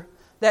picture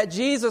that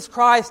Jesus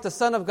Christ, the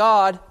Son of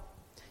God,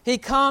 He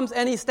comes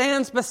and He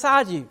stands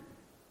beside you.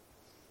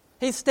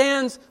 He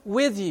stands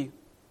with you.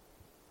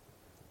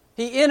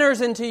 He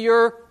enters into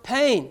your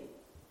pain.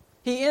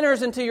 He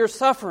enters into your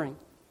suffering.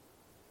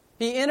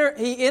 He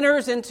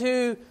enters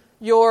into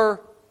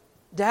your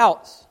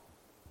doubts.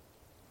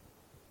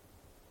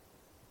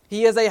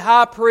 He is a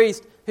high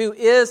priest who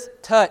is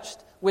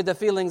touched with the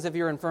feelings of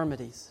your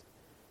infirmities.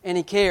 And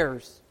He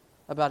cares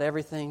about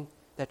everything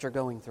that you're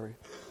going through.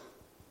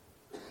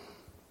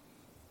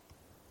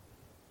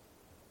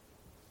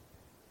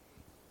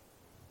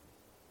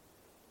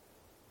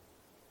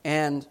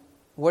 And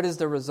what is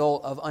the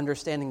result of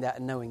understanding that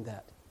and knowing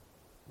that?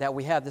 That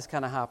we have this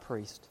kind of high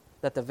priest.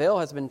 That the veil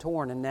has been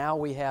torn and now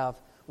we have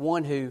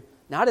one who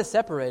not is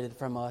separated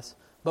from us,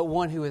 but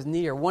one who is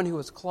near, one who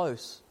is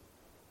close.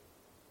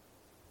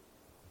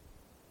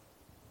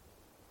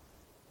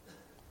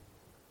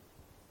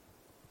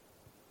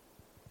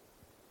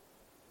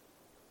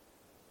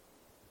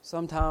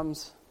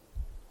 Sometimes,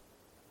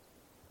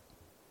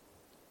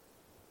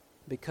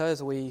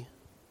 because we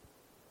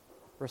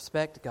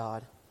respect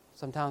God,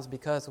 sometimes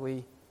because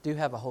we do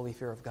have a holy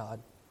fear of God,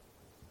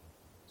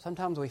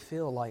 sometimes we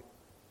feel like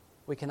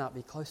we cannot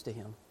be close to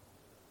Him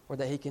or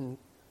that He can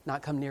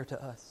not come near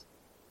to us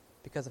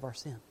because of our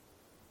sin.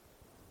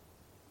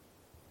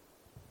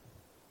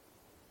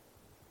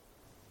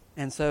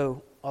 And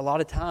so a lot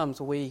of times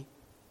we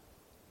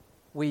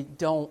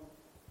don't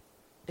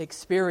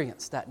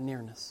experience that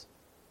nearness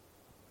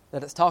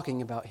that it's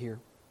talking about here.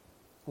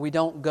 We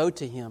don't go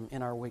to Him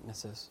in our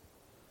weaknesses.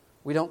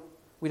 We don't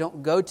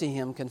go to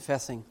Him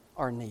confessing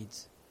our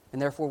needs.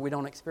 And therefore we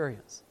don't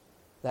experience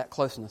that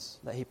closeness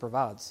that He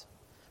provides.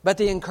 But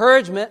the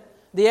encouragement,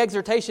 the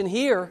exhortation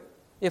here,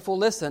 if we'll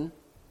listen,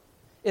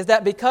 is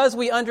that because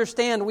we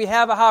understand we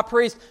have a high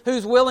priest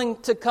who's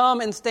willing to come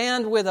and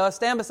stand with us,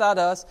 stand beside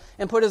us,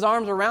 and put His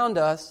arms around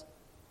us,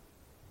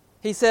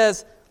 He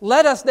says,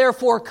 let us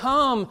therefore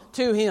come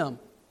to Him.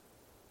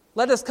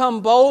 Let us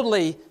come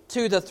boldly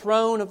to the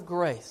throne of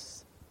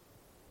grace,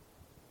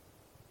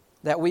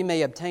 that we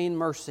may obtain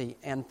mercy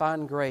and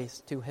find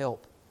grace to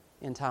help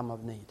in time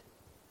of need.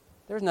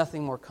 There's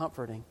nothing more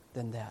comforting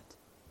than that.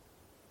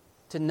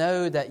 To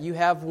know that you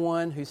have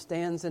one who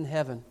stands in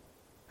heaven,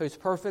 who's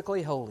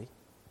perfectly holy,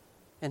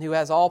 and who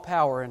has all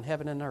power in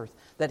heaven and earth.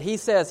 That He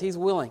says He's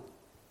willing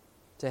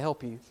to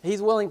help you.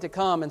 He's willing to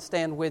come and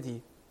stand with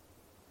you.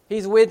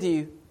 He's with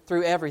you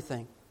through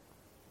everything.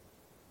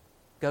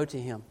 Go to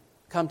Him.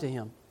 Come to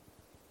Him.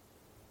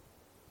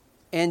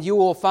 And you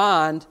will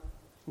find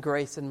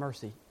grace and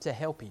mercy to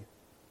help you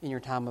in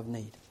your time of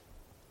need.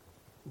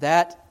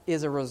 That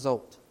is a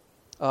result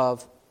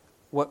of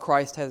what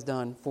Christ has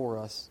done for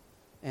us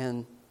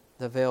and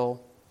the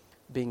veil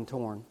being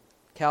torn.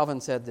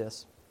 Calvin said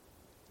this: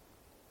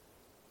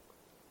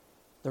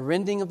 the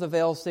rending of the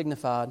veil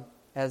signified,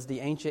 as the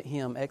ancient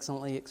hymn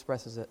excellently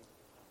expresses it,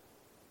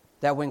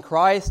 that when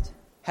Christ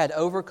had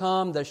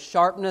overcome the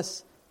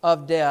sharpness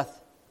of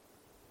death,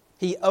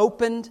 He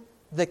opened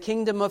the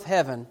kingdom of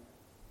heaven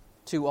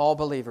to all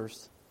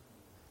believers.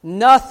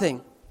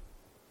 Nothing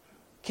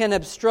can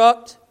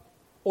obstruct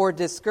or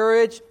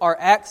discourage our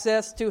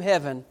access to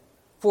heaven,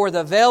 for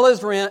the veil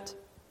is rent,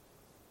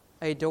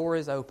 a door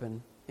is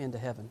open into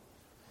heaven.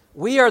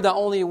 We are the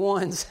only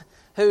ones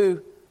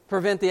who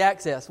prevent the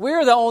access. We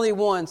are the only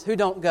ones who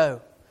don't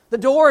go. The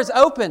door is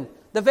open.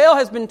 The veil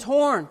has been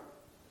torn.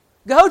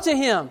 Go to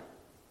Him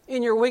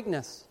in your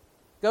weakness.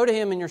 Go to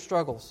Him in your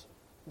struggles.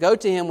 Go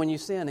to Him when you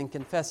sin and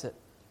confess it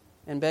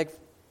and beg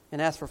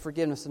and ask for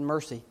forgiveness and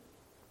mercy.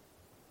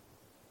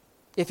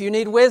 If you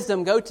need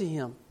wisdom, go to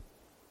Him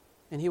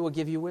and He will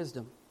give you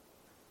wisdom.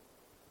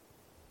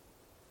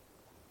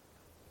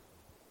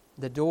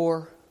 The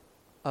door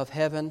of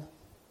heaven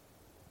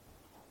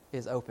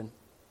is open.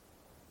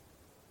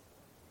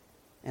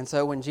 And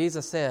so when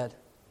Jesus said,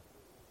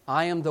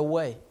 I am the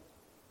way,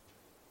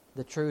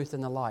 the truth,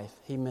 and the life,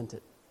 He meant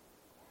it.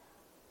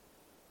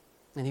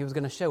 And He was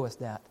going to show us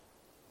that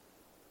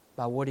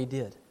by what He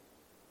did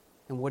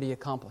and what He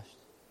accomplished.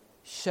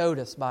 He showed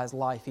us by His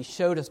life. He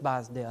showed us by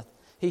His death.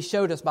 He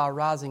showed us by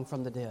rising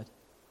from the dead.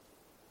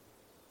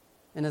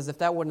 And as if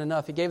that wasn't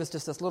enough, He gave us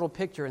just this little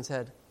picture and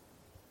said,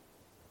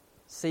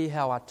 see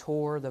how I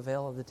tore the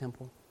veil of the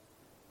temple?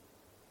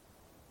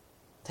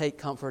 Take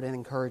comfort and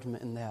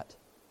encouragement in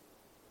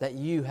that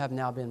you have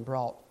now been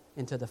brought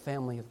into the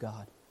family of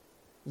God.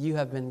 You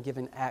have been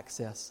given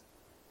access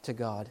to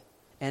God.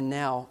 And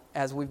now,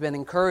 as we've been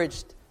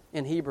encouraged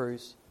in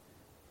Hebrews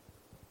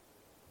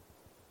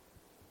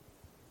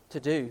to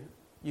do,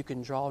 you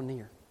can draw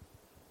near.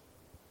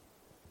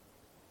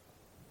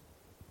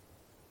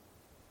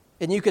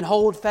 And you can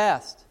hold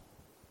fast.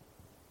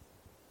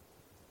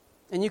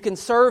 And you can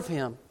serve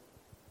Him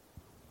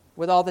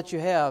with all that you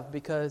have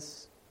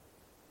because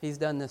He's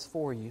done this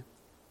for you.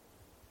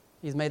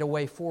 He's made a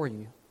way for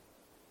you,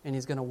 and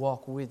He's going to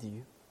walk with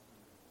you.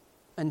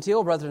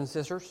 Until, brothers and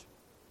sisters,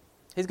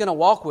 He's going to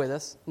walk with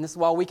us, and this is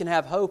why we can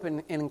have hope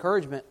and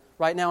encouragement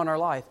right now in our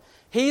life.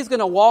 He's going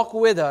to walk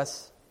with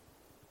us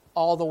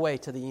all the way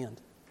to the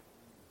end.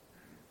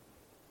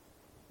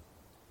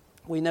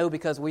 We know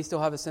because we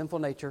still have a sinful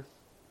nature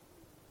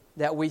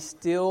that we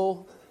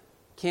still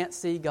can't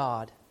see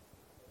God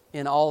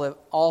in all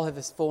of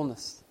His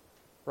fullness,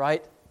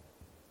 right?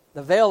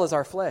 The veil is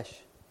our flesh.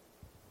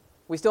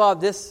 We still have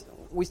this.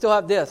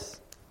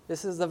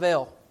 This is the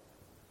veil.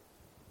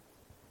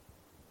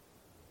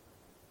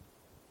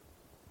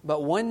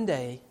 But one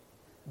day,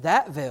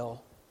 that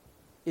veil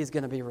is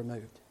going to be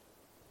removed.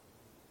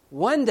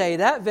 One day,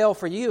 that veil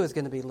for you is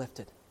going to be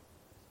lifted.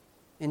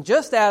 And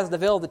just as the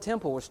veil of the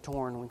temple was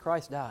torn when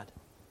Christ died,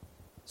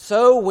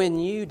 so when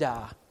you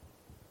die,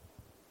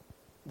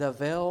 the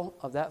veil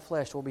of that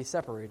flesh will be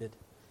separated,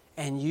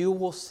 and you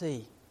will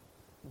see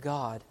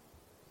God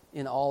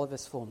in all of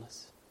His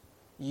fullness.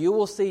 You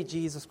will see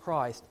Jesus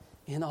Christ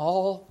in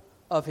all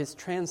of His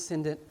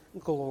transcendent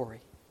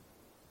glory.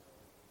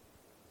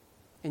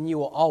 And you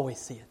will always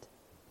see it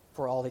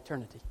for all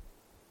eternity.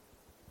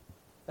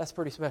 That's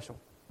pretty special.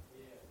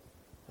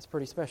 That's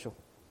pretty special.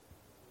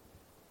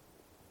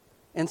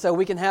 And so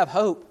we can have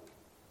hope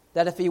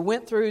that if He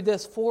went through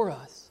this for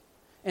us,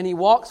 and He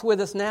walks with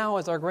us now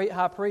as our great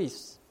high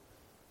priest,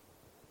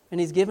 and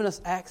He's given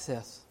us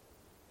access,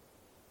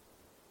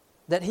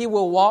 that He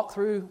will walk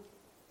through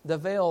the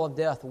veil of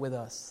death with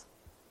us.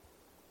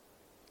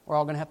 We're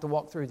all going to have to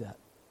walk through that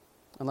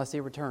unless He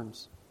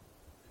returns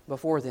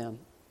before then.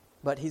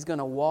 But He's going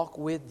to walk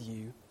with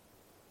you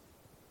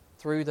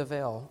through the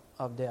veil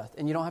of death.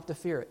 And you don't have to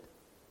fear it.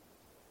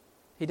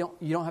 You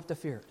don't have to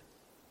fear it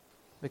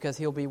because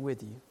He'll be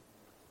with you.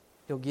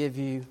 He'll give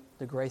you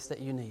the grace that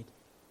you need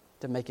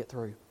to make it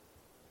through.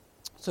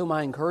 So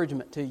my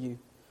encouragement to you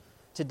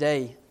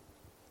today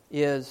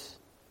is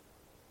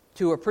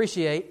to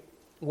appreciate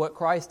what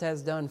Christ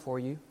has done for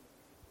you,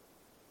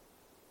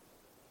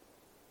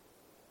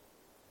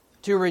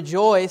 to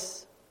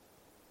rejoice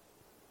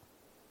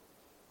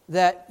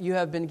that you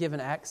have been given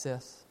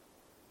access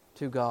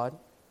to God,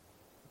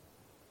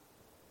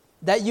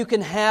 that you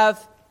can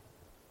have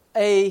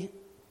a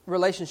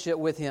relationship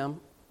with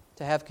Him,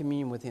 to have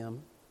communion with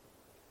Him,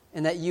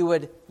 and that you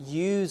would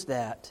use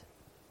that.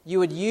 You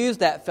would use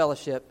that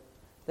fellowship,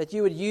 that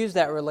you would use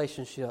that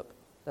relationship,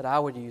 that I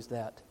would use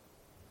that,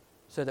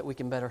 so that we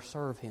can better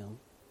serve Him,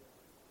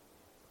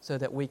 so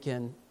that we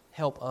can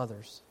help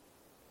others,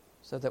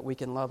 so that we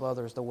can love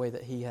others the way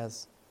that He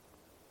has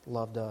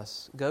loved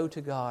us. Go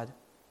to God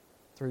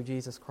through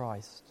Jesus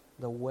Christ.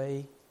 The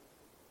way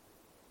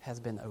has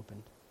been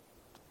opened.